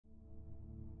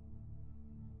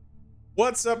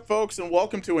What's up, folks, and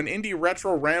welcome to an Indie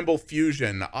Retro Ramble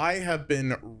Fusion. I have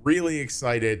been really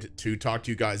excited to talk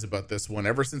to you guys about this one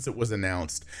ever since it was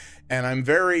announced, and I'm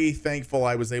very thankful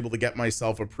I was able to get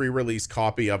myself a pre-release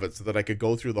copy of it so that I could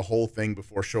go through the whole thing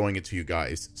before showing it to you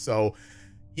guys. So,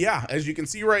 yeah, as you can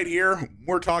see right here,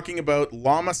 we're talking about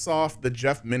Llamasoft, the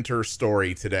Jeff Minter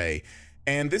story today.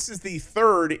 And this is the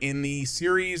third in the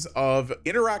series of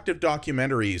interactive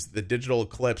documentaries that Digital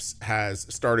Eclipse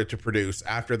has started to produce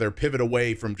after their pivot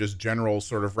away from just general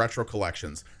sort of retro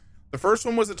collections. The first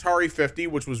one was Atari 50,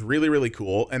 which was really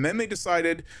cool. And then they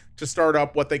decided to start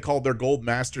up what they called their Gold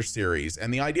Master series.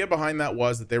 And the idea behind that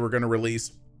was that they were going to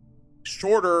release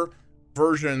shorter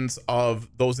versions of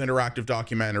those interactive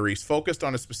documentaries focused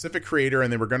on a specific creator,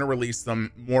 and they were going to release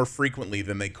them more frequently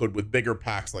than they could with bigger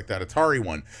packs like that Atari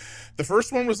one. The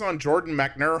first one was on Jordan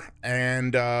Mechner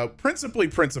and principally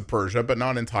Prince of Persia, but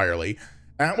not entirely.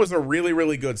 That was a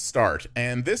really good start.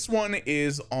 And this one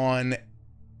is on,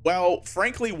 well,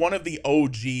 frankly, one of the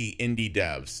OG indie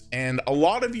devs. And a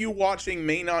lot of you watching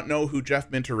may not know who Jeff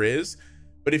Minter is,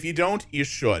 but if you don't, you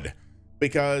should,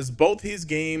 because both his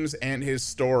games and his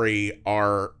story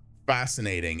are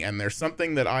fascinating, and there's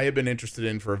something that I have been interested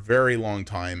in for a very long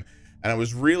time, and I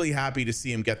was really happy to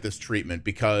see him get this treatment,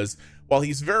 because while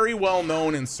he's very well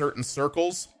known in certain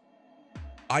circles,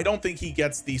 I don't think he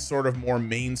gets the sort of more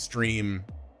mainstream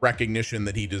recognition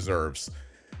that he deserves.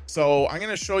 So I'm going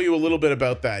to show you a little bit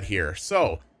about that here.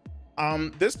 So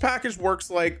this package works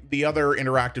like the other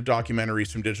interactive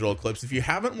documentaries from Digital Eclipse. If you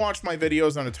haven't watched my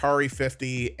videos on Atari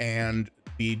 50 and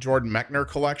the Jordan Mechner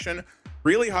collection,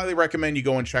 really highly recommend you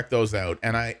go and check those out.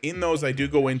 And in those I do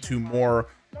go into more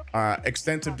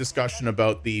extensive discussion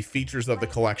about the features of the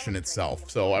collection itself.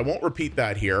 So I won't repeat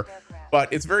that here,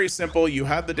 but it's very simple. You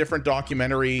have the different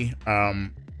documentary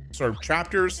sort of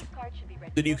chapters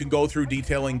that you can go through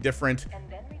detailing different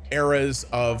eras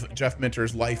of Jeff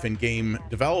Minter's life and game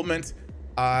development,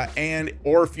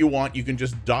 or if you want, you can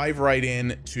just dive right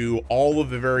in to all of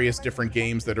the various different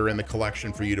games that are in the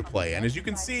collection for you to play. And as you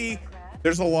can see,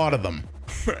 there's a lot of them.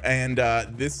 And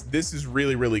this is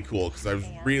really cool, because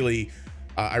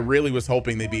I really was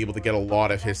hoping they'd be able to get a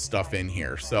lot of his stuff in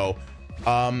here. So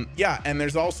yeah, and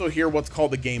there's also here what's called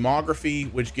the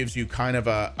gameography, which gives you kind of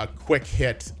a quick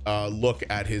hit look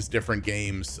at his different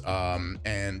games,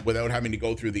 and without having to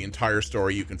go through the entire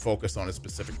story, you can focus on a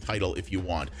specific title if you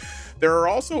want. There are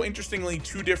also, interestingly,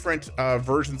 two different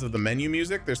versions of the menu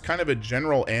music. There's kind of a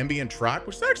general ambient track,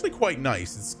 which is actually quite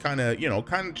nice. It's kind of, you know,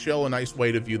 kind of chill, a nice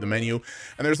way to view the menu.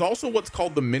 And there's also what's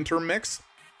called the Minter Mix,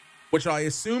 which I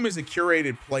assume is a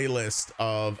curated playlist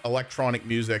of electronic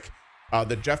music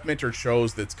that Jeff Minter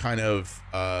chose that's kind of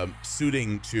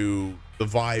suiting to the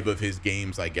vibe of his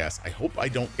games, I guess. I hope I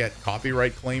don't get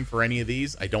copyright claim for any of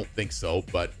these. I don't think so,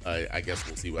 but I guess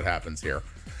we'll see what happens here.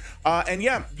 And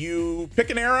yeah, you pick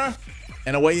an era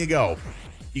and away you go.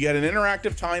 You get an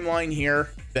interactive timeline here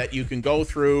that you can go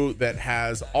through that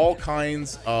has all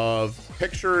kinds of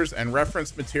pictures and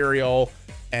reference material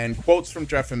and quotes from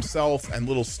Jeff himself and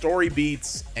little story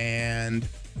beats and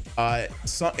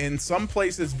in some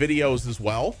places videos as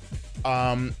well,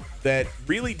 that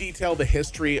really detail the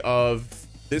history of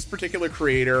this particular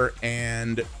creator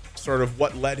and sort of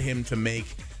what led him to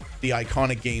make the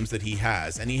iconic games that he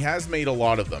has. And he has made a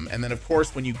lot of them. And then of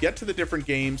course, when you get to the different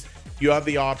games, you have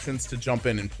the options to jump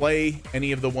in and play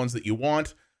any of the ones that you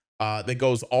want. That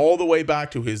goes all the way back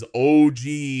to his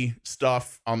OG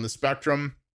stuff on the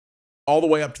Spectrum, all the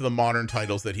way up to the modern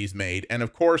titles that he's made. And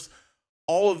of course,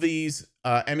 all of these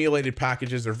emulated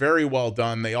packages are very well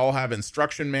done. They all have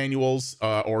instruction manuals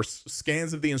or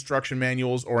scans of the instruction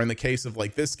manuals, or in the case of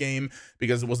like this game,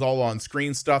 because it was all on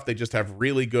screen stuff, they just have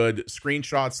really good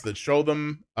screenshots that show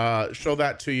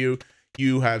that to you.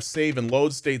 You have save and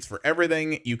load states for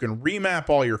everything. You can remap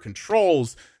all your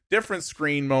controls, different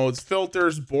screen modes,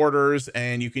 filters, borders,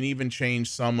 and you can even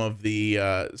change some of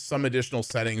the some additional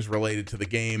settings related to the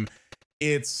game.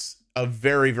 It's a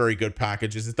very good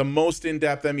package. Is it the most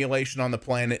in-depth emulation on the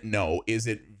planet? No. Is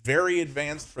it very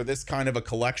advanced for this kind of a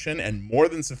collection and more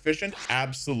than sufficient?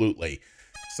 Absolutely.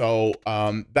 So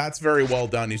that's very well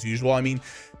done as usual. I mean,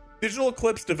 Digital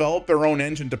Eclipse developed their own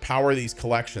engine to power these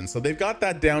collections, so they've got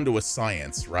that down to a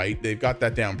science, right? They've got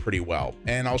that down pretty well.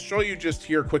 And I'll show you just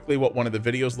here quickly what one of the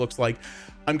videos looks like.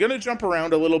 I'm going to jump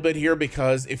around a little bit here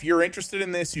because if you're interested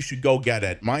in this, you should go get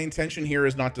it. My intention here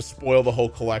is not to spoil the whole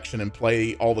collection and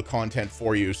play all the content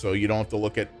for you, so you don't have to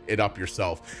look at it up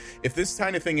yourself. If this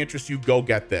kind of thing interests you, go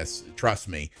get this. Trust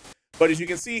me. But as you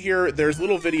can see here, there's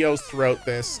little videos throughout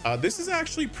this. This is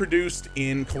actually produced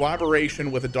in collaboration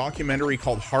with a documentary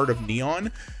called Heart of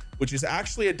Neon, which is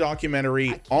actually a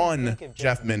documentary on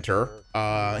Jeff Minter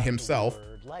himself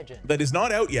that is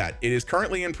not out yet. It is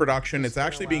currently in production. It's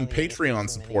actually being Patreon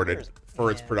supported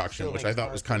for its production, which I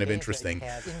thought was kind of interesting.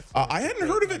 I hadn't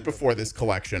heard of it before this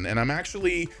collection, and I'm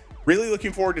actually really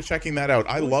looking forward to checking that out.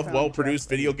 I love well-produced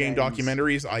video game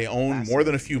documentaries. I own more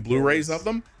than a few Blu-rays of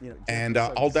them, and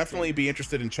I'll definitely be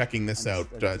interested in checking this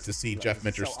out to see Jeff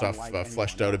Minter's stuff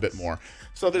fleshed out a bit more.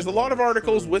 So there's a lot of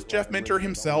articles with Jeff Minter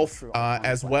himself,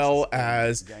 as well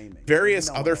as various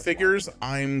other figures.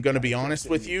 I'm going to be honest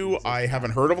with you, I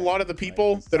haven't heard of a lot of the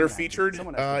people that are featured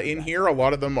in here. A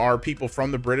lot of them are people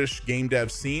from the British game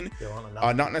dev scene,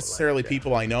 not necessarily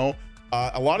people I know.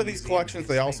 A lot of these collections,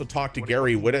 they also talk to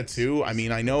Gary Whitta too. I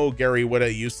mean, I know Gary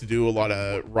Whitta used to do a lot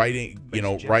of writing,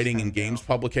 writing in games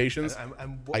publications.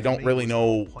 I don't really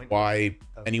know why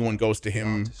anyone goes to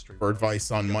him for advice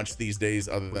on much these days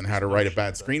other than how to write a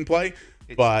bad screenplay.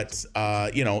 But,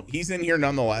 he's in here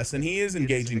nonetheless, and he is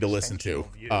engaging to listen to.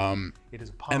 And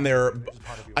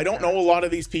I don't know a lot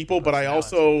of these people, but I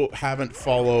also haven't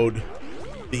followed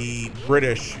the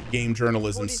British game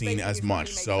journalism scene as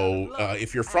much. So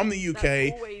if you're from the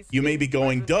UK, you may be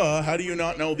going, duh, how do you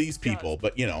not know these people?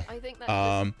 But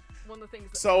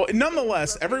so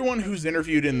nonetheless, everyone who's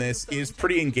interviewed in this is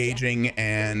pretty engaging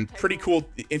and pretty cool,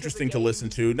 interesting to listen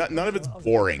to. None of it's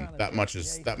boring. That much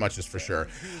is for sure.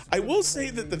 I will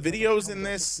say that the videos in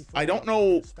this, I don't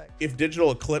know if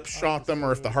Digital Eclipse shot them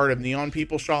or if the Heart of Neon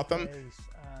people shot them.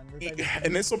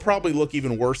 And this will probably look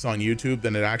even worse on YouTube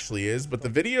than it actually is, but the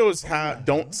videos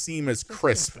don't seem as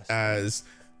crisp as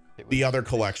the other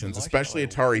collections, especially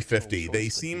Atari 50. They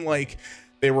seem like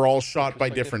they were all shot by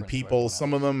different people.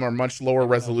 Some of them are much lower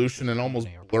resolution and almost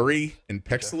blurry and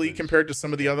pixely compared to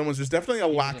some of the other ones. There's definitely a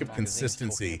lack of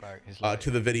consistency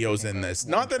to the videos in this.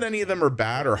 Not that any of them are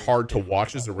bad or hard to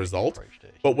watch as a result,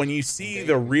 but when you see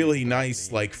the really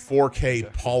nice, like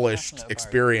 4K polished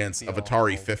experience of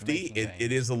Atari 50,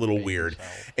 it is a little weird.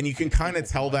 And you can kind of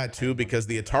tell that too, because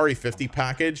the Atari 50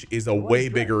 package is a way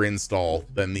bigger install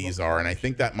than these are. And I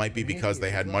think that might be because they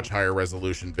had much higher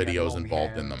resolution videos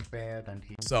involved in them.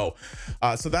 So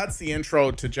that's the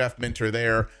intro to Jeff Minter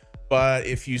there. But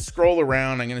if you scroll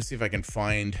around, I'm going to see if I can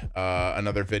find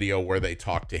another video where they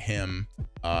talk to him.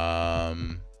 Yeah,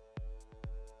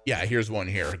 here's one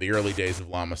here, the early days of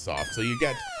Llamasoft. So you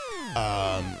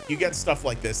get stuff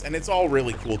like this, and it's all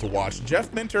really cool to watch.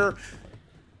 Jeff Minter,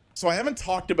 so I haven't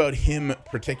talked about him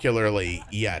particularly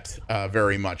yet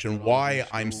very much, and why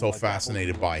I'm so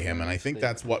fascinated by him, and I think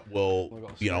that's what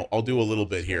I'll do a little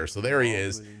bit here. So there he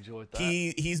is.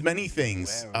 He's many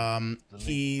things.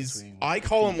 I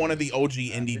call him one of the OG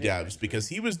indie devs because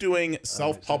he was doing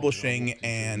self-publishing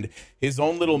and his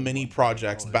own little mini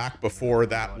projects back before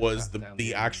that was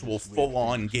the actual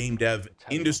full-on game dev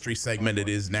industry segment it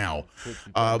is now.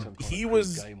 He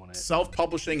was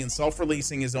self-publishing and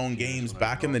self-releasing his own games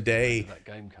back in the day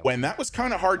when that was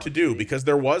kind of hard to do because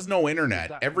there was no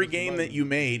internet. Every game that you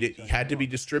made, it had to be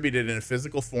distributed in a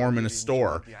physical form in a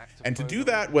store, and to do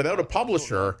that without a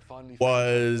publisher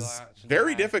was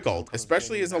very difficult,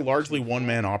 especially as a largely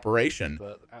one-man operation.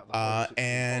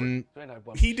 And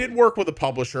he did work with a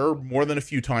publisher more than a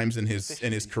few times in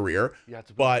his career,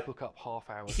 but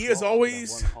he has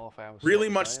always really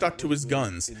much stuck to his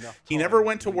guns. He never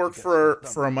went to work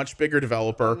for a much bigger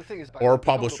developer or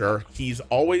publisher. He's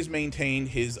always maintained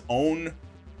his own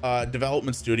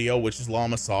development studio, which is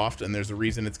Llamasoft, and there's a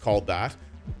reason it's called that.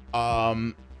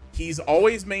 He's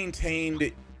always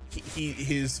maintained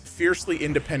his fiercely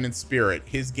independent spirit.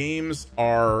 His games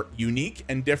are unique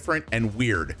and different and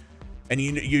weird. And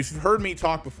you've heard me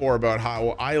talk before about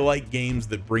how I like games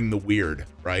that bring the weird,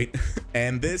 right?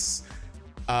 And this,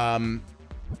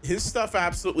 his stuff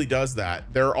absolutely does that.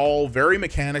 They're all very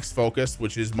mechanics focused,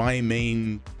 which is my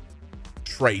main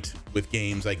trait with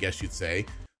games, I guess you'd say.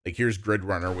 Like here's Grid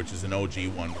Runner, which is an OG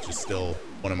one, which is still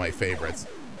one of my favorites.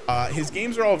 His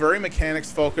games are all very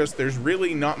mechanics focused. There's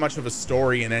really not much of a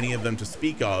story in any of them to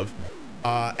speak of.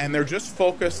 And they're just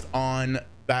focused on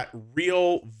that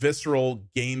real visceral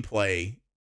gameplay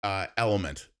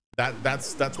element.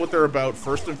 That's what they're about.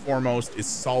 First and foremost is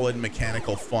solid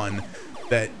mechanical fun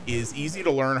that is easy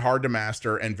to learn, hard to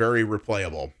master, and very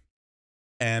replayable.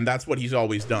 And that's what he's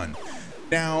always done.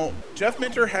 Now, Jeff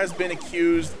Minter has been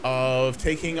accused of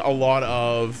taking a lot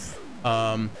of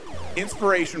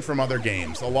inspiration from other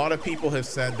games. A lot of people have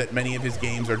said that many of his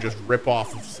games are just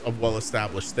rip-offs of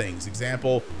well-established things.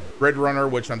 Example, Grid Runner,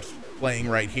 which I'm playing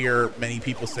right here, many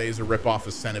people say is a rip-off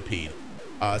of Centipede.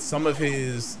 Some of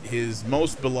his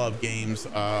most beloved games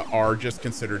are just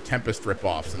considered Tempest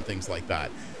rip-offs and things like that.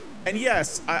 And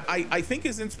yes, I think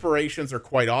his inspirations are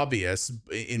quite obvious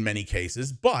in many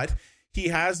cases, but he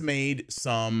has made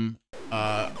some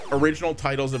original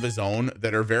titles of his own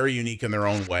that are very unique in their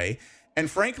own way. And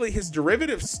frankly, his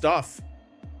derivative stuff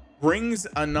brings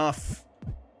enough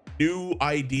new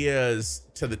ideas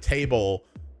to the table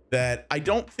that I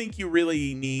don't think you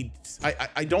really need.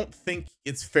 I don't think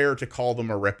it's fair to call them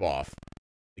a ripoff.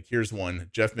 Like, here's one: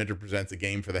 Jeff Minter presents a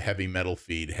game for the heavy metal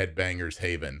feed, Headbangers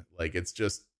Haven. Like, it's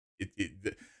just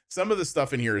some of the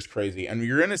stuff in here is crazy, and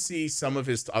you're gonna see some of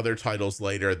his other titles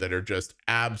later that are just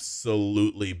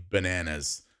absolutely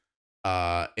bananas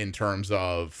in terms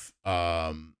of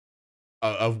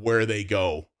where they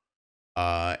go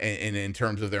and in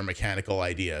terms of their mechanical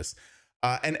ideas.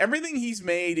 And everything he's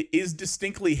made is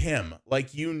distinctly him.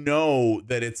 Like, you know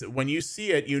that it's, when you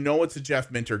see it, you know it's a Jeff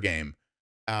Minter game.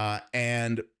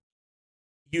 And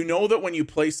you know that when you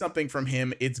play something from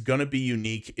him, it's gonna be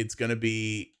unique. It's gonna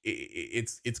be,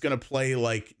 it's gonna play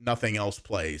like nothing else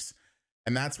plays.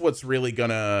 And that's what's really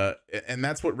gonna, and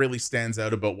that's what really stands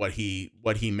out about what he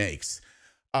makes.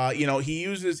 You know, he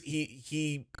uses,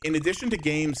 he in addition to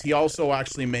games, he also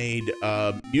actually made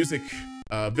music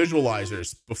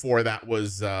visualizers before that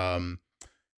was kind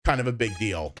of a big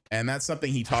deal. And that's something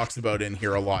he talks about in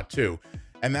here a lot too.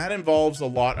 And that involves a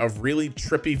lot of really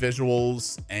trippy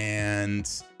visuals and,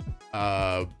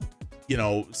 you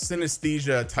know,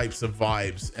 synesthesia types of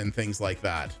vibes and things like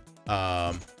that.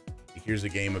 Here's a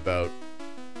game about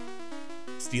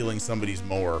stealing somebody's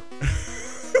mower.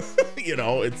 You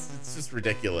know, it's just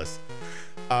ridiculous.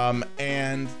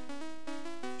 And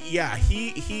yeah,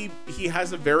 he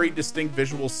has a very distinct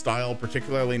visual style,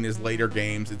 particularly in his later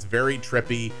games. It's very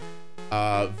trippy,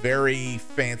 very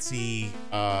fancy,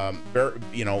 very,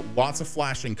 you know, lots of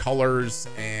flashing colors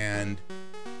and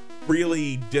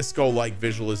really disco-like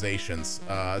visualizations.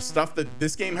 Stuff that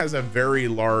this game has a very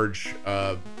large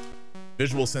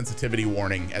visual sensitivity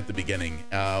warning at the beginning,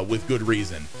 with good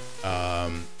reason,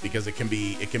 because it can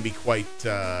be quite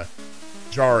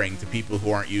jarring to people who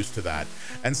aren't used to that.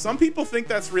 And some people think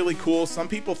that's really cool. Some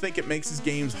people think it makes his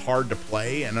games hard to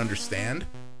play and understand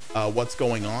what's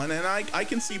going on, and I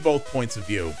can see both points of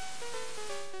view.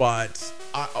 But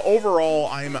overall,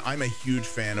 I'm a huge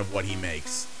fan of what he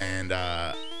makes, and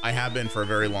I have been for a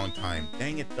very long time.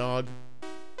 Dang it, dog.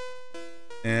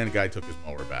 And a guy took his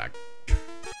mower back.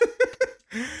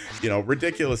 You know,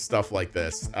 ridiculous stuff like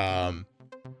this.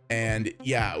 And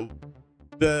yeah,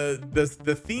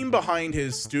 the theme behind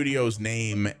his studio's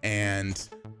name and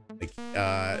like,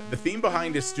 the theme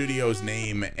behind his studio's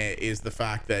name is the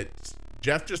fact that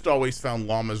Jeff just always found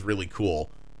llamas really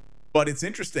cool. But it's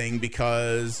interesting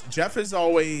because Jeff is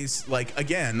always, like,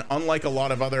 again, unlike a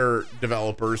lot of other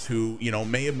developers who, you know,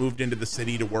 may have moved into the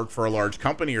city to work for a large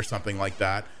company or something like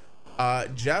that,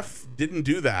 Jeff didn't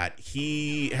do that.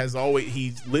 He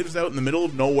lives out in the middle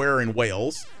of nowhere in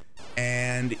Wales,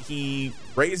 and he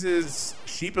raises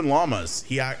sheep and llamas.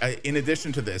 In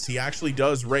addition to this, he actually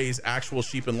does raise actual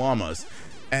sheep and llamas.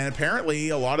 And apparently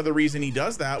a lot of the reason he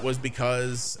does that was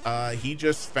because he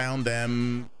just found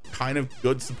them kind of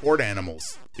good support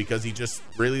animals, because he just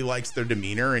really likes their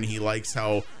demeanor and he likes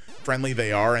how friendly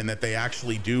they are, and that they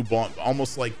actually do bond,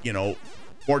 almost like, you know,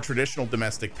 more traditional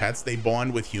domestic pets. They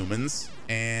bond with humans,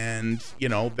 and you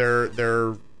know,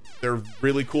 they're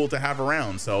really cool to have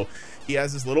around. So he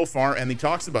has his little farm, and he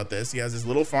talks about this. He has his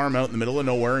little farm out in the middle of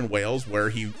nowhere in Wales where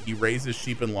he raises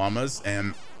sheep and llamas.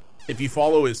 And if you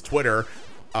follow his Twitter,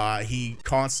 he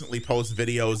constantly posts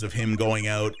videos of him going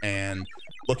out and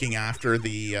looking after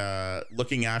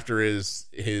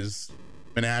his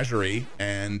menagerie.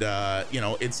 And you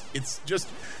know, it's just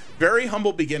very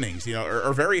humble beginnings, you know,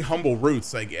 or very humble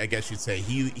roots, I guess you'd say.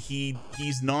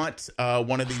 He's not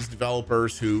one of these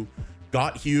developers who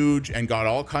got huge and got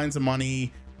all kinds of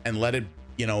money and let it,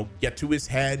 you know, get to his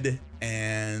head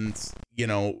and, you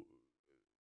know,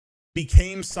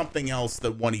 became something else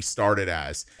than what he started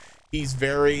as. He's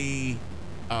very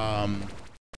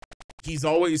he's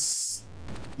always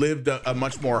lived a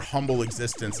much more humble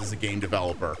existence as a game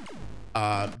developer,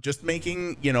 just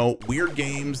making, you know, weird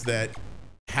games that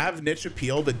have niche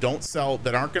appeal, that don't sell,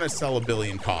 that aren't going to sell a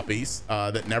billion copies,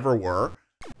 that never were.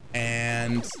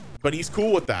 But he's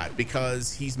cool with that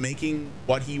because he's making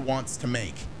what he wants to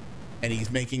make, and he's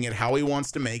making it how he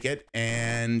wants to make it,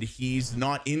 and he's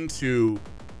not into,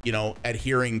 you know,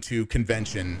 adhering to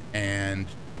convention and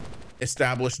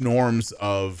established norms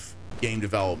of game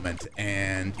development,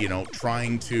 and, you know,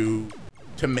 trying to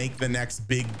make the next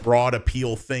big broad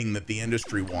appeal thing that the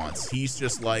industry wants. He's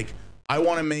just like, I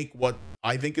want to make what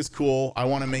I think is cool. I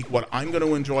want to make what I'm going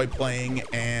to enjoy playing,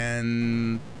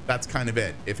 and that's kind of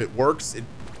it. If it works, it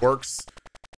works.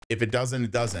 If it doesn't,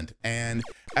 it doesn't. And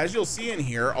as you'll see in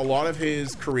here, a lot of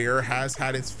his career has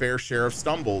had its fair share of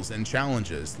stumbles and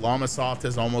challenges. Llamasoft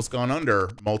has almost gone under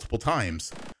multiple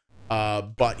times,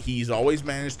 but he's always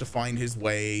managed to find his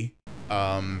way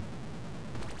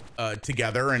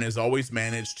together, and has always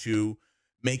managed to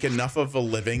make enough of a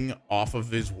living off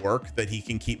of his work that he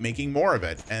can keep making more of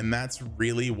it. And that's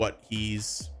really what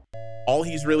all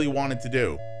he's really wanted to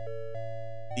do.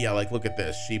 Yeah, like, look at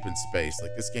this, Sheep in Space.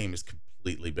 Like, this game is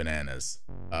completely bananas.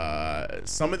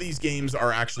 Some of these games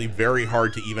are actually very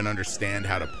hard to even understand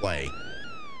how to play.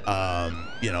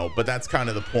 You know, but that's kind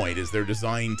of the point, is they're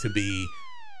designed to be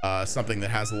something that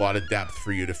has a lot of depth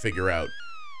for you to figure out.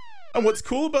 And what's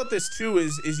cool about this too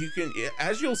is you can,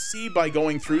 as you'll see by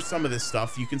going through some of this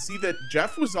stuff, you can see that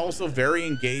Jeff was also very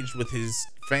engaged with his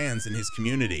fans and his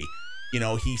community. You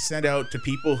know, he sent out to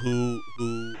people who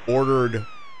ordered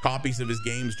copies of his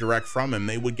games direct from him.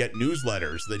 They would get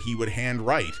newsletters that he would hand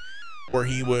write, where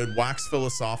he would wax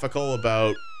philosophical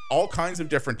about all kinds of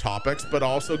different topics, but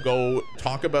also go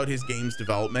talk about his game's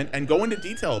development and go into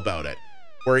detail about it,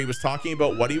 where he was talking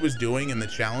about what he was doing and the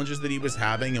challenges that he was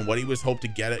having and what he was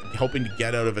hoping to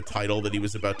get out of a title that he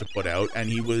was about to put out. And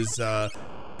he was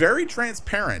very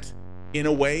transparent in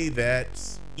a way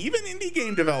that even indie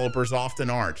game developers often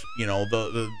aren't. You know,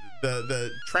 the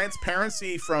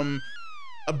transparency from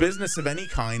a business of any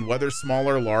kind, whether small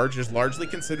or large, is largely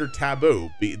considered taboo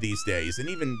these days. And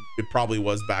even it probably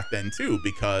was back then too,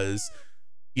 because,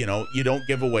 you know, you don't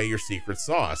give away your secret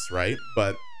sauce, right?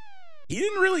 But he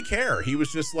didn't really care. He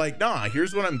was just like, nah,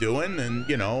 here's what I'm doing, and,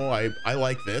 you know, I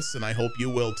like this, and I hope you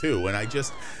will too. And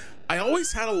I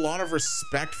always had a lot of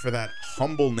respect for that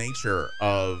humble nature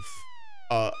of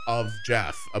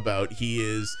Jeff. About, he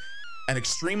is an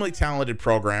extremely talented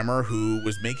programmer who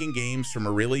was making games from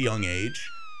a really young age,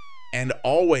 and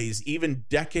always, even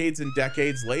decades and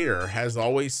decades later, has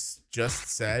always just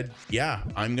said, yeah,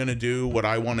 I'm gonna do what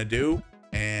I want to do,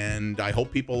 and I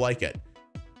hope people like it.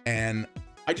 And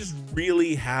I just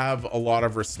really have a lot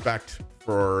of respect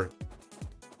for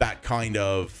that kind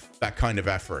of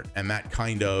effort and that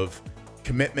kind of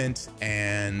commitment,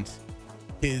 and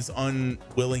his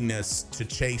unwillingness to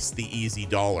chase the easy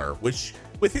dollar, which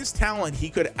with his talent he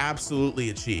could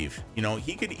absolutely achieve. You know,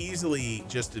 he could easily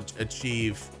just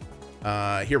achieve,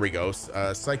 here we go,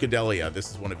 Psychedelia.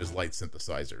 This is one of his light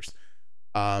synthesizers.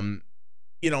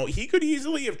 You know, he could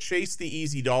easily have chased the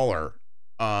easy dollar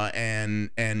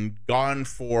and gone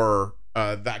for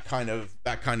that kind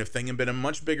of thing and been a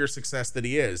much bigger success than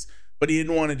he is. But he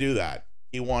didn't want to do that.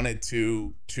 He wanted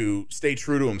to stay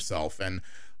true to himself, and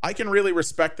I can really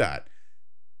respect that.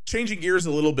 Changing gears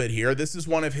a little bit here, this is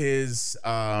one of his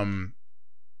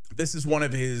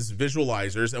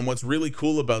visualizers, and what's really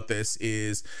cool about this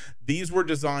is these were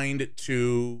designed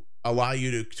to allow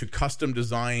you to custom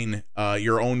design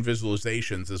your own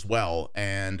visualizations as well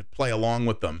and play along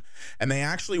with them. And they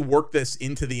actually work this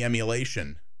into the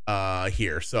emulation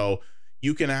here, so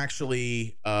you can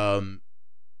actually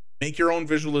make your own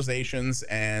visualizations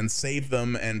and save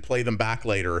them and play them back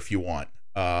later if you want,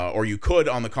 or you could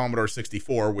on the Commodore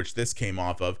 64, which this came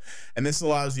off of, and this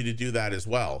allows you to do that as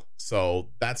well. So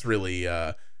that's really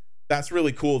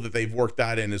cool that they've worked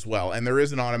that in as well. And there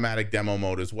is an automatic demo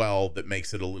mode as well that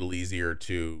makes it a little easier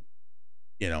to,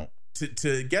 you know,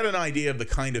 to get an idea of the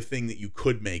kind of thing that you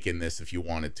could make in this if you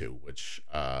wanted to, which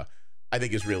I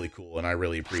think is really cool and I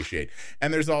really appreciate.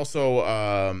 And there's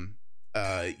also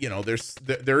you know,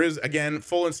 there is again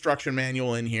full instruction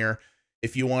manual in here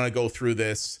if you want to go through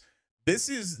this. This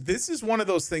is one of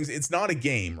those things. It's not a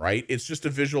game, right? It's just a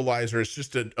visualizer. It's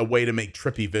just a way to make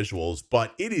trippy visuals,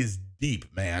 but it is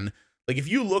deep, man. Like, if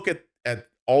you look at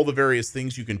all the various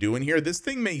things you can do in here, this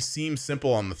thing may seem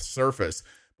simple on the surface,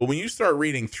 but when you start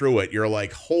reading through it, you're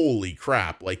like, holy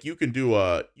crap. Like, you can do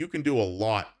a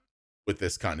lot with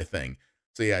this kind of thing.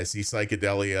 So yeah, I see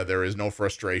Psychedelia. There is no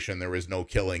frustration. There is no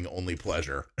killing, only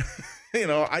pleasure. You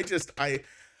know, I just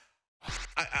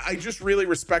really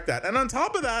respect that. And on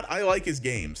top of that, I like his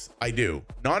games. I do.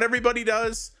 Not everybody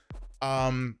does.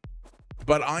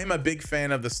 But I'm a big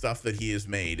fan of the stuff that he has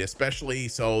made, especially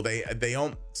so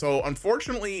so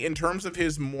unfortunately, in terms of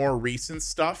his more recent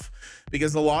stuff,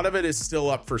 because a lot of it is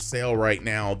still up for sale right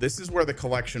now, this is where the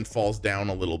collection falls down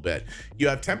a little bit. You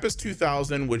have Tempest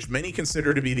 2000, which many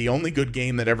consider to be the only good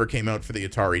game that ever came out for the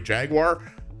Atari Jaguar.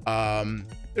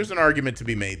 There's an argument to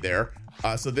be made there.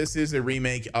 So this is a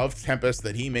remake of Tempest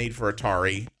that he made for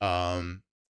Atari,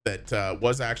 that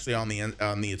was actually on the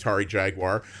Atari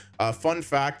Jaguar. Fun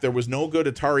fact, there was no good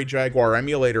Atari Jaguar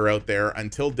emulator out there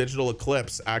until Digital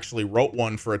Eclipse actually wrote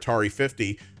one for Atari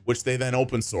 50, which they then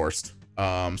open sourced.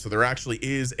 So there actually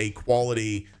is a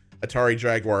quality Atari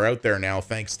Jaguar out there now,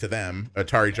 thanks to them.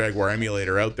 Atari Jaguar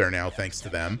emulator out there now, thanks to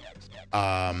them.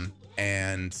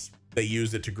 And they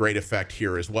used it to great effect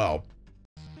here as well.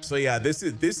 So yeah, this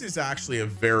is actually a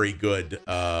very good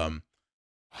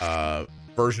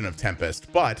version of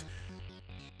Tempest, but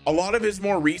a lot of his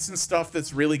more recent stuff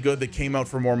that's really good that came out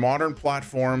for more modern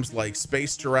platforms like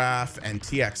Space Giraffe and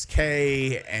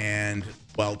TXK and,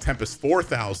 well, Tempest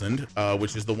 4000,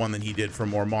 which is the one that he did for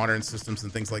more modern systems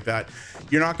and things like that,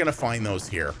 you're not going to find those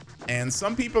here. And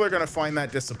some people are going to find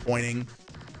that disappointing.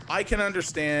 I can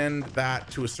understand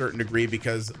that to a certain degree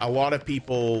because a lot of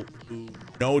people who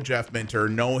know Jeff Minter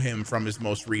know him from his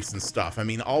most recent stuff. I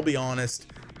mean, I'll be honest,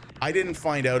 I didn't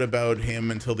find out about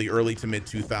him until the early to mid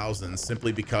 2000s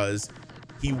simply because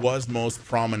he was most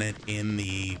prominent in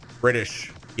the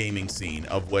British gaming scene,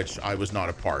 of which I was not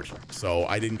a part. So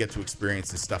I didn't get to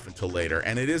experience his stuff until later.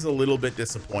 And it is a little bit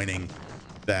disappointing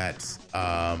that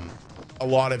a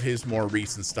lot of his more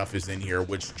recent stuff is in here,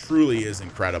 which truly is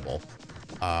incredible.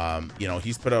 You know,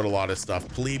 he's put out a lot of stuff.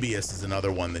 Polybius is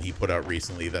another one that he put out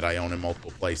recently that I own in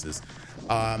multiple places.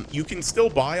 You can still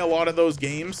buy a lot of those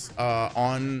games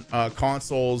on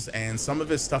consoles, and some of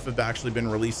his stuff have actually been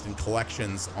released in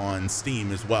collections on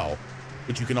Steam as well,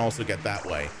 which you can also get that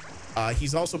way.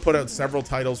 He's also put out several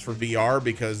titles for VR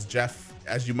because Jeff,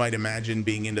 as you might imagine,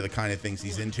 being into the kind of things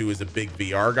he's into, is a big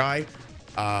VR guy.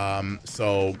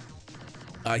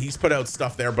 He's put out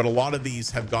stuff there, but a lot of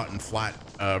these have gotten flat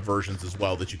versions as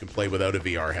well that you can play without a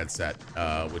VR headset,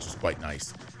 which is quite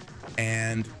nice.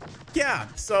 And yeah,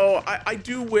 so I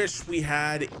do wish we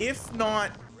had, if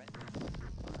not,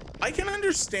 I can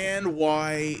understand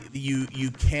why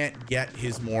you can't get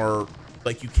his more,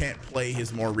 like, you can't play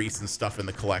his more recent stuff in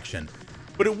the collection,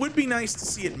 but it would be nice to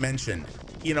see it mentioned.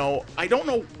 You know, I don't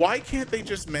know, why can't they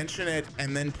just mention it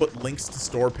and then put links to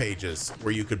store pages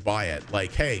where you could buy it?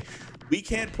 Like, hey, we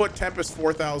can't put Tempest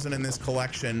 4000 in this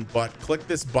collection, but click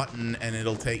this button and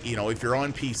it'll take, you know, if you're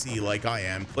on PC like I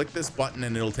am, click this button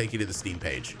and it'll take you to the Steam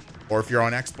page. Or if you're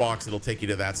on Xbox, it'll take you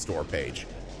to that store page.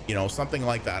 You know, something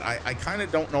like that. I kind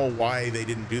of don't know why they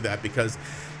didn't do that, because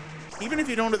even if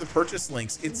you don't have the purchase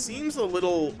links, it seems a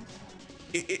little...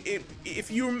 If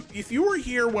you were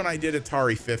here when I did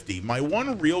Atari 50, my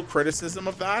one real criticism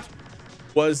of that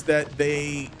was that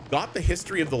they got the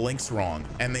history of the links wrong,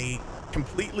 and they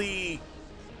completely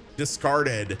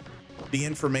discarded the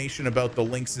information about the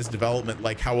Lynx's development,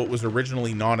 like how it was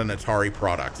originally not an Atari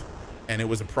product, and it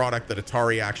was a product that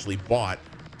Atari actually bought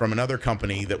from another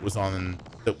company that was on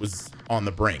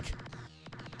the brink.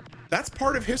 That's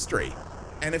part of history,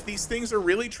 and if these things are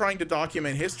really trying to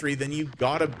document history, then you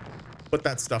gotta put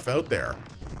that stuff out there.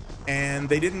 And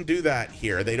they didn't do that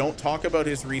here. They don't talk about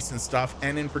his recent stuff,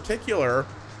 and in particular,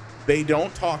 they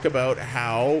don't talk about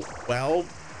how, well,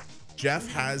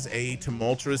 Jeff has a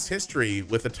tumultuous history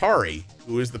with Atari,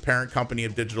 who is the parent company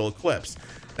of Digital Eclipse.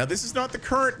 Now, this is not the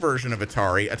current version of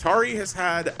Atari. Atari has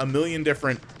had a million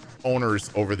different owners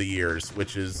over the years,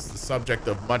 which is the subject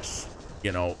of much,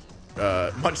 you know,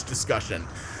 much discussion.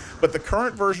 But the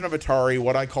current version of Atari,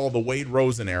 what I call the Wade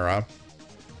Rosen era,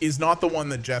 is not the one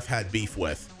that Jeff had beef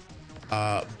with.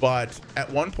 But at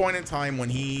one point in time when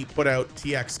he put out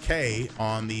TXK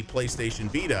on the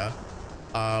PlayStation Vita,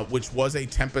 which was a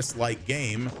Tempest-like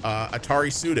game,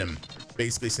 Atari sued him,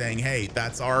 basically saying, hey,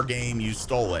 that's our game, you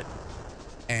stole it.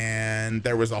 And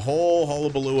there was a whole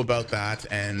hullabaloo about that,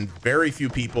 and very few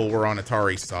people were on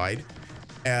Atari's side.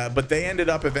 But they ended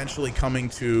up eventually coming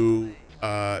to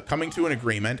an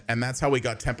agreement, and that's how we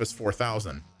got Tempest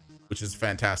 4000, which is a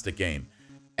fantastic game.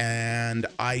 And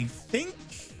I think,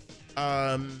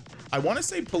 I want to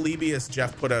say Polybius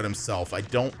Jeff put out himself. I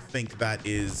don't think that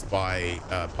is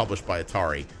published by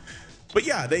Atari. But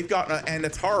yeah, they've got, and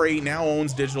Atari now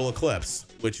owns Digital Eclipse,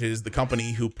 which is the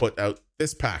company who put out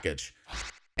this package.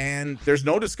 And there's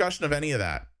no discussion of any of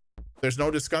that. There's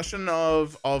no discussion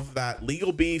of that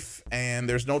legal beef, and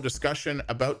there's no discussion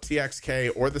about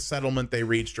TXK or the settlement they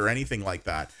reached or anything like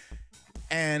that.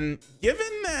 And given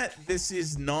that this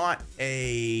is not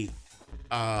a,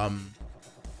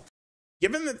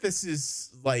 given that this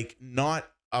is like not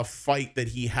a fight that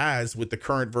he has with the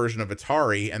current version of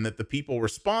Atari, and that the people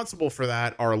responsible for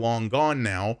that are long gone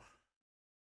now,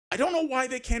 I don't know why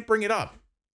they can't bring it up.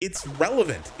 It's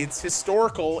relevant, it's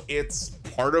historical, it's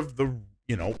part of the,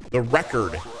 you know, the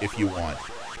record, if you want.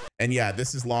 And yeah,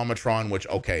 this is Llamatron, which,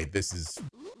 okay, this is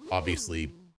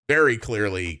obviously very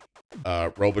clearly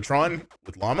Robotron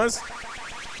with llamas,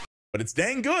 but it's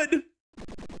dang good.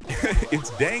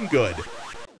 It's dang good,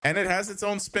 and it has its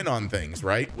own spin on things,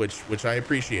 right? Which I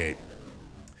appreciate.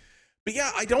 But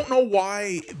yeah, I don't know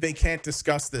why they can't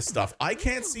discuss this stuff. I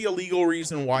can't see a legal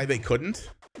reason why they couldn't.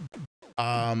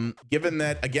 Given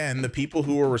that, again, the people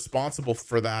who are responsible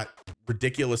for that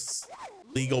ridiculous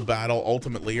legal battle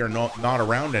ultimately are not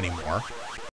around anymore.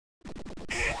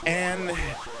 And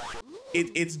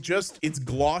it's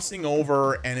glossing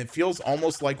over, and it feels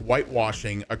almost like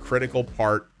whitewashing a critical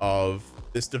part of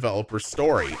this developer's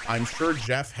story. I'm sure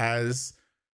Jeff has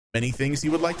many things he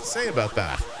would like to say about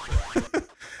that,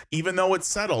 even though it's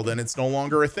settled and it's no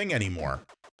longer a thing anymore.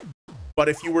 But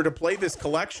if you were to play this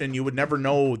collection, you would never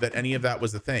know that any of that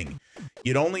was a thing.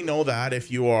 You'd only know that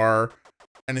if you are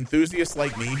an enthusiast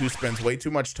like me who spends way too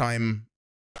much time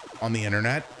on the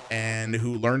internet and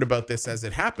who learned about this as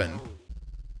it happened.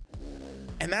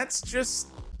 And that's just,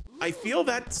 I feel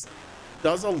that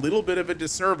does a little bit of a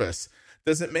disservice.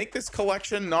 Does it make this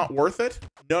collection not worth it?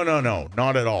 No,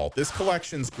 not at all. This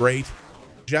collection's great.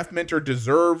 Jeff Minter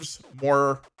deserves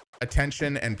more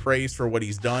attention and praise for what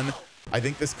he's done. I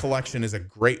think this collection is a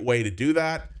great way to do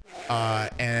that.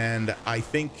 And I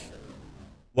think,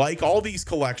 like all these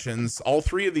collections, all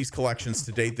three of these collections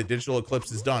to date that Digital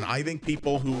Eclipse has done, I think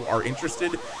people who are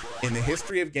interested in the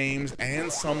history of games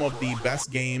and some of the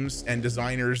best games and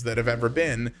designers that have ever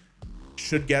been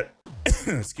should get,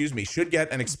 excuse me, should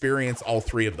get and experience all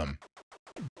three of them.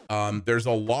 There's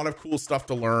a lot of cool stuff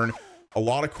to learn, a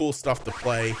lot of cool stuff to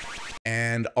play,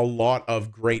 and a lot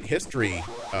of great history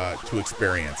to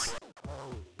experience.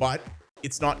 But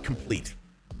it's not complete.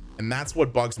 And that's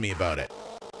what bugs me about it.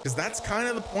 Because that's kind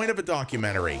of the point of a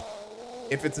documentary.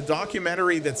 If it's a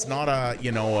documentary that's not a,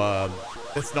 you know,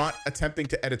 that's not attempting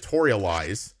to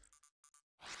editorialize,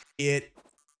 it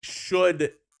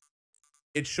should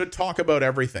talk about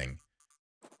everything,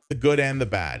 the good and the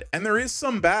bad. And there is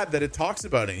some bad that it talks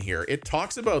about in here. It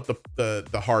talks about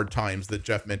the hard times that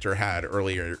Jeff Minter had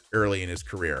early in his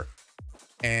career.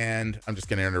 And I'm just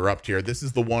going to interrupt here. This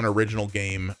is the one original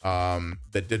game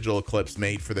that Digital Eclipse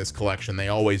made for this collection. They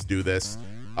always do this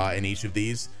in each of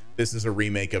these. This is a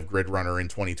remake of Grid Runner in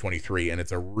 2023, and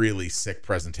it's a really sick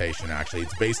presentation, actually.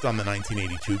 It's based on the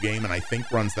 1982 game, and I think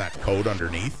runs that code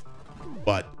underneath,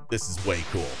 but this is way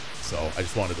cool. So I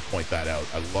just wanted to point that out.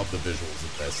 I love the visuals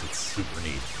of this. It's super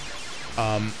neat.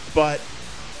 But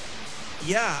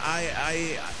yeah,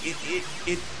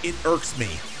 it irks me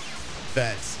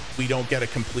that we don't get a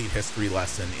complete history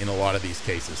lesson in a lot of these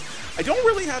cases. I don't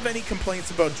really have any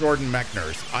complaints about Jordan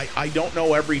Mechner's. I don't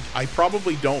know I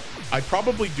probably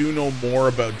do know more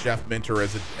about Jeff Minter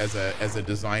as a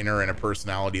designer and a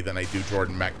personality than I do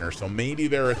Jordan Mechner. So maybe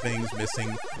there are things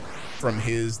missing from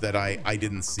his that I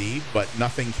didn't see, but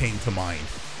nothing came to mind.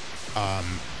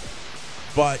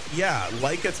 But yeah,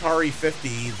 like Atari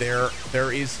 50,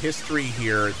 there is history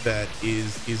here that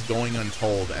is going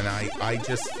untold, and I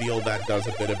just feel that does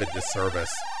a bit of a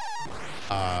disservice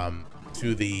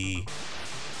to the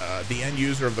end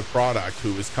user of the product,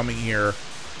 who is coming here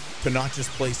to not just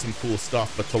play some cool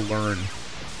stuff, but to learn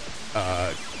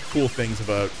cool things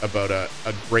about a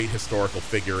great historical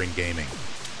figure in gaming.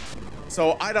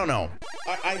 So I don't know.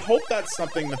 I hope that's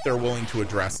something that they're willing to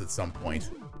address at some point,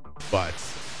 but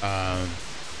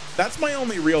that's my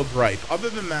only real gripe. Other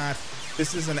than that,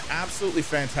 this is an absolutely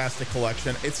fantastic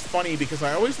collection. It's funny because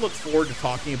I always look forward to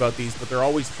talking about these, but they're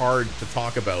always hard to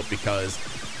talk about because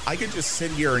I could just sit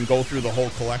here and go through the whole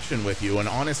collection with you, and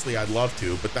honestly, I'd love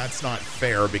to, but that's not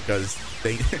fair because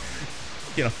they,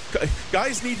 you know,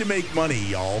 guys need to make money,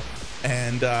 y'all.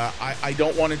 And I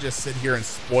don't want to just sit here and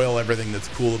spoil everything that's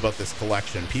cool about this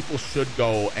collection. People should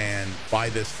go and buy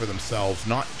this for themselves,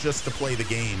 not just to play the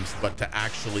games, but to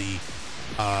actually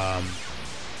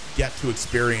get to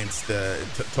experience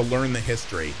to learn the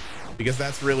history, because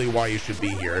that's really why you should be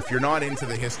here. If you're not into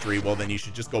the history, well, then you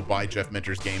should just go buy Jeff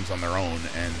Minter's games on their own,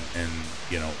 and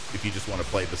you know, if you just want to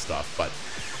play the stuff. But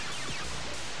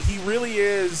he really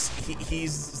is,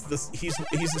 he's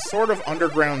a sort of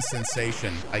underground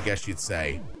sensation, I guess you'd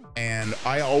say. And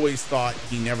I always thought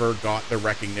he never got the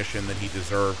recognition that he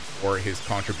deserved for his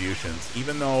contributions,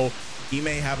 even though he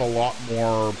may have a lot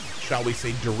more, shall we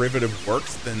say, derivative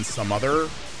works than some other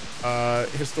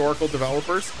historical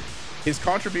developers. His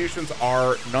contributions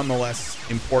are nonetheless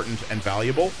important and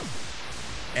valuable,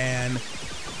 and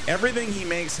everything he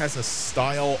makes has a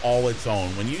style all its own.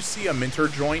 When you see a Minter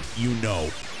joint, you know.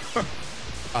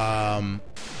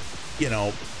 You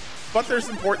know, but there's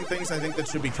important things I think that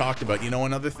should be talked about. You know,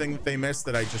 another thing that they missed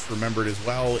that I just remembered as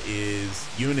well is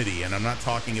Unity, and I'm not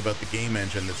talking about the game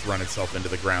engine that's run itself into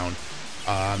the ground.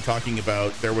 I'm talking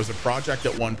about, there was a project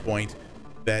at one point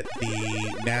that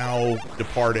the now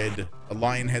departed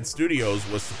Lionhead Studios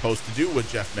was supposed to do with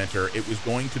Jeff Minter. It was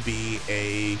going to be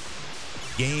a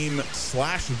game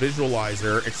slash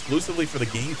visualizer exclusively for the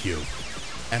GameCube.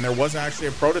 And there was actually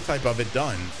a prototype of it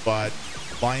done, but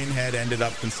Lionhead ended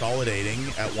up consolidating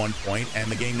at one point,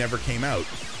 and the game never came out.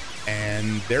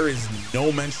 And there is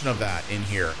no mention of that in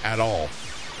here at all.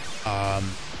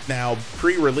 Now,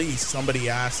 pre-release, somebody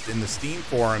asked in the Steam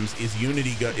forums, is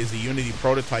a Unity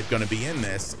prototype going to be in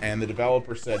this? And the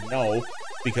developer said no,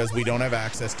 because we don't have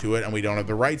access to it and we don't have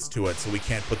the rights to it, so we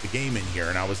can't put the game in here.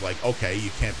 And I was like, okay,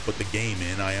 you can't put the game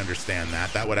in. I understand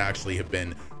that. That would actually have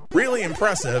been really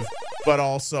impressive, but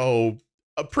also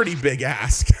a pretty big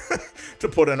ask to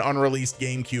put an unreleased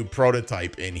GameCube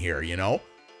prototype in here, you know?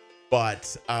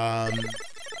 But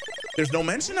there's no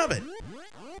mention of it.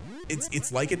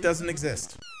 It's like it doesn't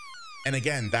exist. And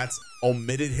again, that's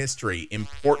omitted history,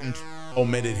 important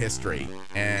omitted history.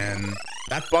 And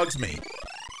that bugs me,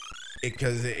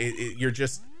 because you're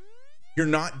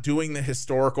not doing the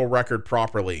historical record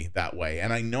properly that way.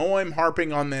 And I know I'm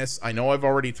harping on this. I know I've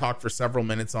already talked for several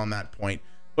minutes on that point,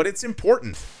 but it's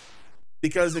important,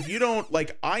 because if you don't,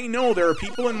 like, I know there are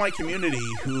people in my community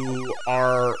who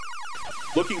are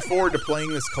looking forward to playing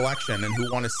this collection and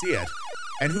who want to see it,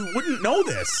 and who wouldn't know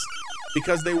this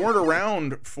because they weren't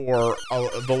around for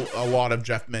a lot of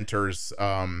Jeff Minter's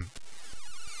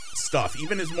stuff,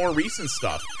 even his more recent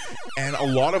stuff. And a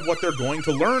lot of what they're going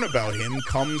to learn about him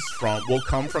will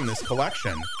come from this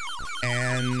collection.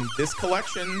 And this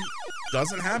collection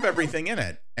doesn't have everything in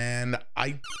it. And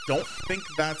I don't think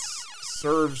that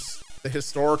serves the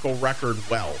historical record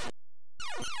well.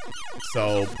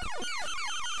 So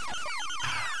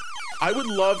I would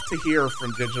love to hear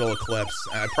from Digital Eclipse.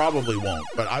 I probably won't,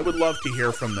 but I would love to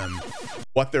hear from them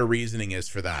what their reasoning is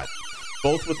for that.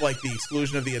 Both with like the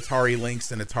exclusion of the Atari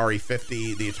Lynx and Atari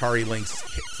 50, the Atari Lynx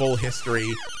full history,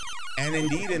 and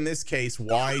indeed in this case,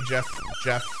 why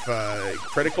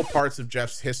critical parts of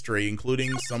Jeff's history,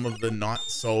 including some of the not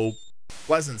so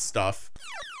pleasant stuff,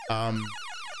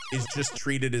 is just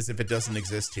treated as if it doesn't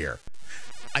exist here.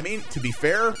 I mean, to be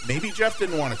fair, maybe Jeff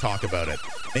didn't want to talk about it.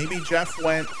 Maybe Jeff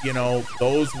went, you know,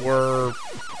 those were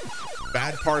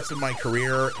bad parts of my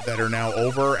career that are now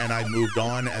over, and I've moved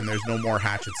on, and there's no more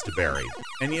hatchets to bury.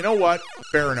 And you know what?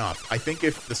 Fair enough. I think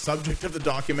if the subject of the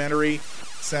documentary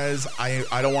says, I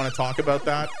don't want to talk about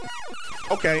that,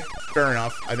 okay, fair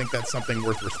enough. I think that's something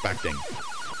worth respecting.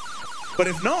 But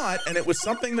if not, and it was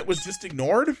something that was just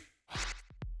ignored,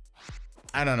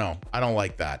 I don't know. I don't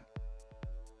like that.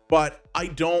 But I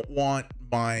don't want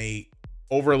my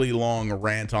overly long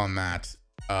rant on that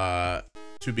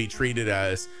to be treated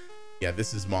as, yeah,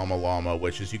 this is Mama Llama,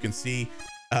 which, as you can see,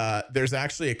 there's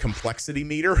actually a complexity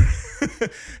meter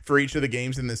for each of the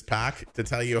games in this pack to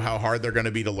tell you how hard they're going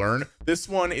to be to learn. This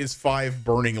one is 5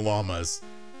 burning llamas.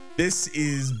 This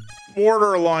is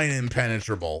borderline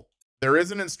impenetrable. There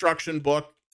is an instruction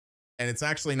book, and it's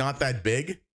actually not that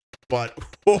big, but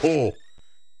oh,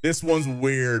 this one's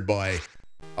weird, boy.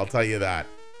 I'll tell you that.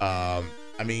 I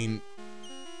mean,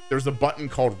 there's a button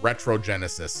called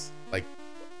Retrogenesis, like,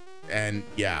 and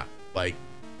yeah, like,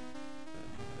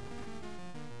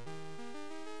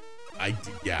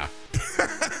 yeah.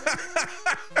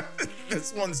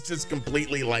 This one's just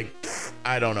completely like,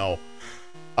 I don't know.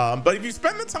 But if you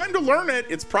spend the time to learn it,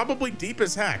 it's probably deep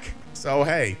as heck. So,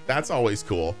 hey, that's always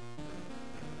cool.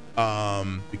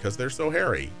 Because they're so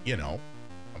hairy, you know,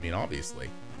 I mean, obviously.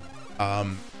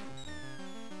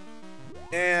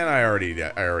 And I already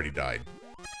died.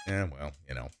 Yeah, well,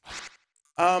 you know.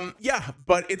 Yeah,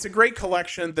 but it's a great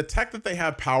collection. The tech that they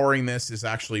have powering this is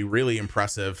actually really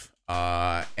impressive.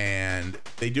 And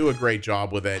they do a great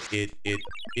job with it.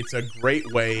 It's a great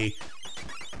way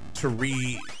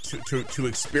to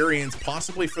experience,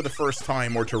 possibly for the first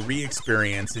time, or to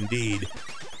re-experience indeed,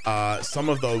 some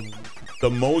of the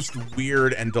most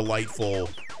weird and delightful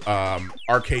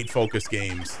arcade focused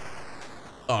games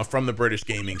from the British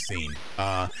gaming scene.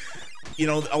 You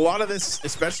know, a lot of this,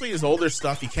 especially his older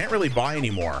stuff, you can't really buy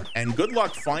anymore. And good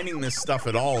luck finding this stuff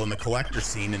at all in the collector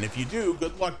scene. And if you do,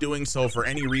 good luck doing so for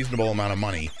any reasonable amount of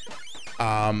money.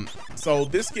 So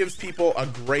this gives people a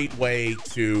great way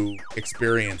to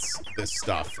experience this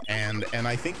stuff, and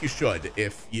I think you should.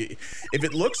 If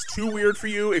it looks too weird for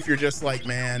you, if you're just like,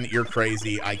 man, you're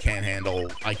crazy, I can't handle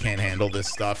this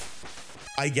stuff,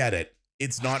 I get it.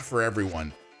 It's not for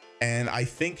everyone. And I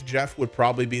think Jeff would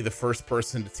probably be the first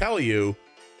person to tell you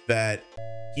that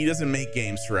he doesn't make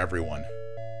games for everyone.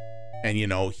 And, you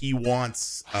know, he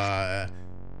wants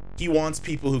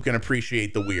people who can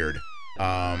appreciate the weird.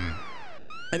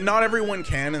 And not everyone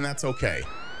can, and that's okay.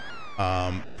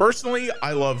 Personally,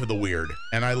 I love the weird,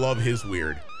 and I love his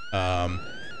weird.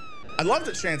 I'd love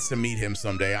the chance to meet him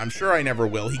someday. I'm sure I never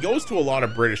will. He goes to a lot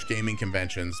of British gaming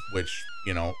conventions, which,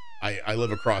 you know, I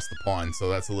live across the pond, so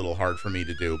that's a little hard for me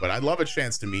to do. But I'd love a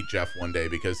chance to meet Jeff one day,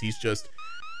 because he's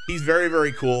he's very,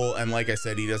 very cool. And like I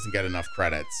said, he doesn't get enough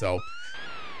credit. So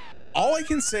all I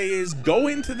can say is go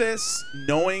into this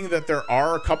knowing that there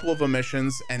are a couple of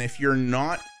omissions. And if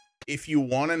you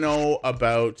want to know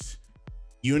about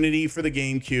Unity for the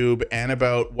GameCube and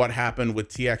about what happened with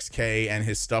TXK and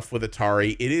his stuff with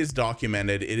Atari, it is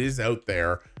documented. It is out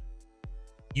there.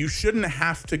 You shouldn't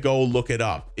have to go look it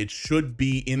up. It should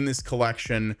be in this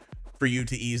collection for you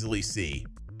to easily see,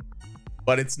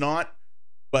 but it's not.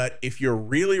 But if you're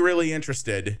really, really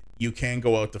interested, you can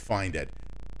go out to find it.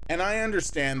 And I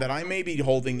understand that I may be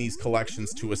holding these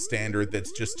collections to a standard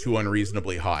that's just too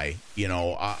unreasonably high. You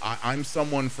know, I'm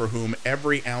someone for whom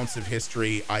every ounce of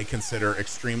history I consider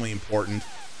extremely important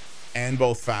and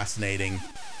both fascinating.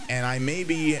 And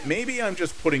maybe I'm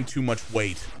just putting too much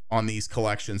weight on these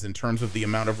collections in terms of the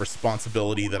amount of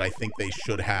responsibility that I think they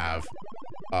should have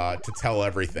to tell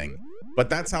everything. But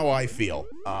that's how I feel.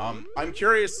 I'm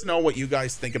curious to know what you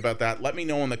guys think about that. Let me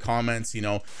know in the comments. You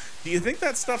know, do you think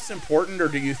that stuff's important, or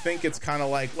do you think it's kind of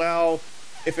like, well,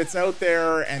 if it's out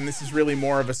there and this is really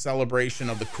more of a celebration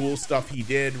of the cool stuff he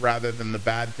did rather than the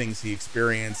bad things he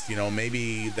experienced, you know,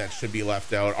 maybe that should be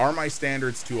left out. Are my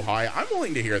standards too high? I'm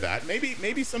willing to hear that.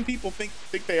 Maybe some people think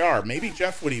they are. Maybe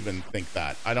Jeff would even think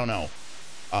that. I don't know.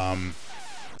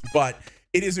 But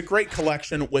it is a great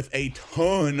collection with a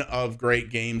ton of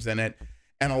great games in it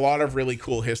and a lot of really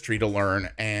cool history to learn.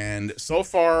 And so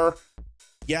far,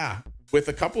 yeah, with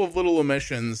a couple of little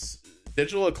omissions,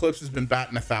 Digital Eclipse has been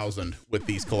batting 1,000 with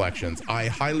these collections. I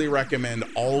highly recommend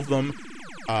all of them.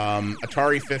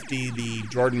 Atari 50, the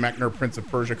Jordan Mechner Prince of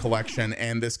Persia collection,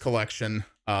 and this collection.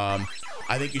 I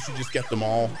think you should just get them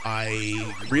all.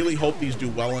 I really hope these do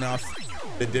well enough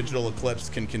that Digital Eclipse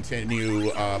can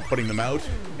continue putting them out.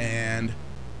 And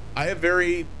I'm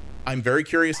very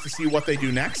curious to see what they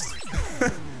do next,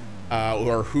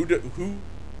 or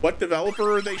what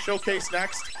developer they showcase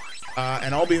next.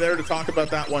 And I'll be there to talk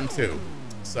about that one too.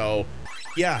 So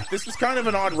yeah, this was kind of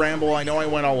an odd ramble. I know I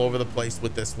went all over the place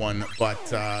with this one,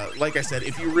 but like I said,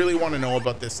 if you really want to know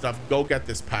about this stuff, go get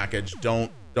this package.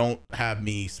 Don't have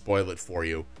me spoil it for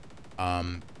you.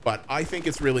 But I think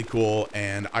it's really cool,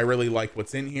 and I really like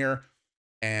what's in here.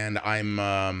 And I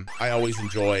always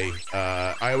enjoy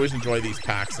these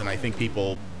packs, and I think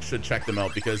people should check them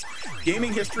out because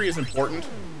gaming history is important.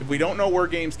 If we don't know where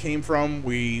games came from,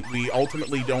 we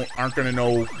ultimately aren't going to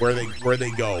know where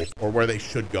they go or where they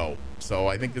should go. So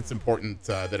I think it's important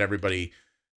that everybody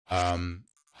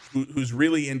who's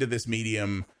really into this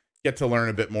medium get to learn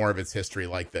a bit more of its history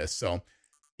like this. So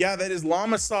yeah, that is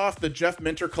Llamasoft, the Jeff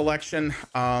Minter collection.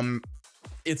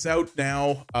 It's out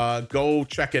now. Go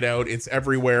check it out. It's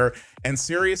everywhere. And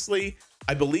seriously,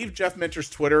 I believe Jeff Minter's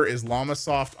Twitter is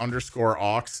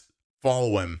llamasoft_aux.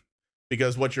 Follow him,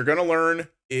 because what you're going to learn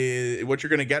is what you're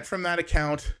going to get from that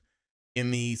account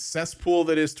in the cesspool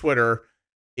that is Twitter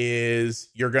is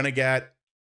you're going to get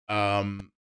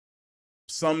some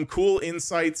cool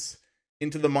insights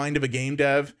into the mind of a game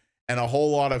dev and a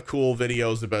whole lot of cool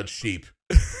videos about sheep.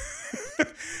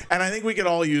 And I think we could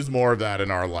all use more of that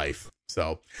in our life.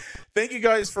 So thank you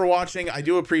guys for watching. I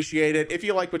do appreciate it. If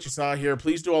you like what you saw here,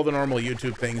 please do all the normal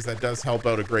YouTube things. That does help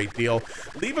out a great deal.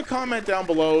 Leave a comment down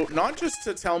below, not just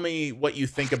to tell me what you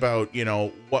think about, you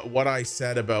know, what I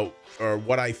said about, or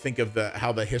what I think of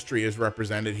how the history is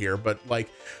represented here, but like,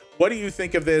 what do you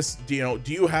think of this? Do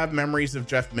you have memories of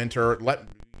Jeff Minter?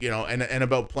 And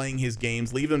about playing his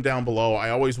games? Leave them down below.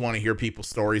 I always want to hear people's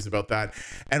stories about that.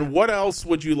 And what else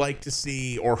would you like to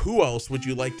see, or who else would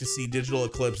you like to see Digital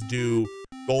Eclipse do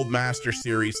Gold Master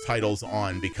Series titles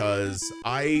on? Because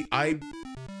I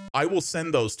will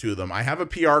send those to them. I have a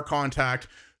PR contact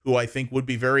who I think would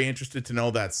be very interested to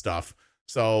know that stuff.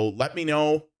 So let me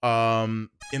know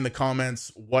in the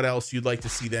comments what else you'd like to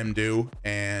see them do,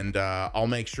 and I'll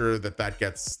make sure that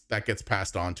gets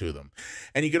passed on to them.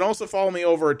 And you can also follow me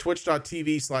over at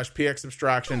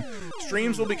twitch.tv/pxabstraction.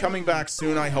 Streams will be coming back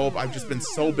soon, I hope. I've just been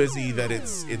so busy that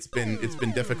it's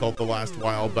been difficult the last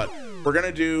while, but we're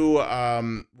gonna do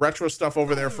retro stuff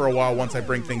over there for a while once I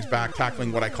bring things back,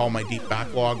 tackling what I call my deep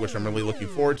backlog, which I'm really looking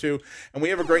forward to. And we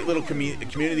have a great little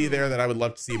community there that I would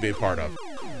love to see you be a part of.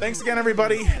 Thanks again,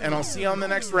 everybody, and I'll see you on the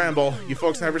next ramble. You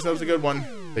folks have yourselves a good one.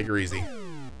 Take her easy.